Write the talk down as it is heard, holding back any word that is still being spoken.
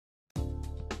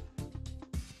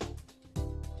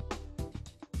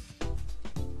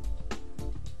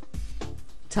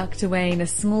Tucked away in a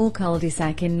small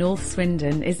cul-de-sac in North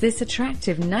Swindon is this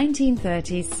attractive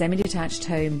 1930s semi-detached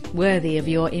home worthy of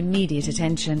your immediate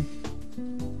attention.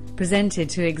 Presented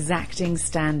to exacting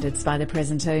standards by the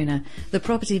present owner, the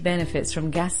property benefits from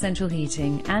gas central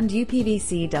heating and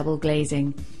UPVC double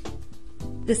glazing.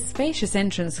 The spacious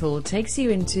entrance hall takes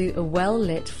you into a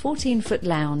well-lit 14-foot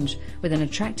lounge with an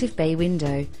attractive bay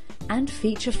window and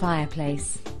feature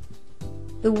fireplace.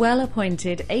 The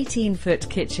well-appointed 18-foot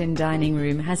kitchen dining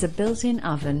room has a built-in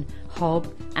oven,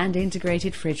 hob and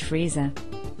integrated fridge freezer,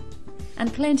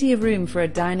 and plenty of room for a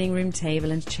dining room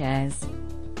table and chairs.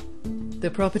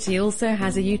 The property also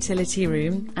has a utility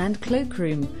room and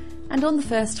cloakroom, and on the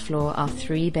first floor are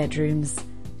 3 bedrooms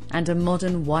and a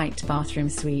modern white bathroom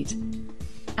suite.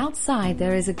 Outside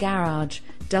there is a garage,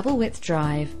 double-width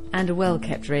drive and a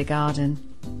well-kept rear garden.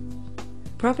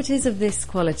 Properties of this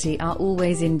quality are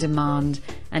always in demand,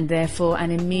 and therefore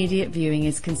an immediate viewing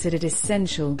is considered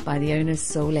essential by the owner's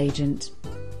sole agent.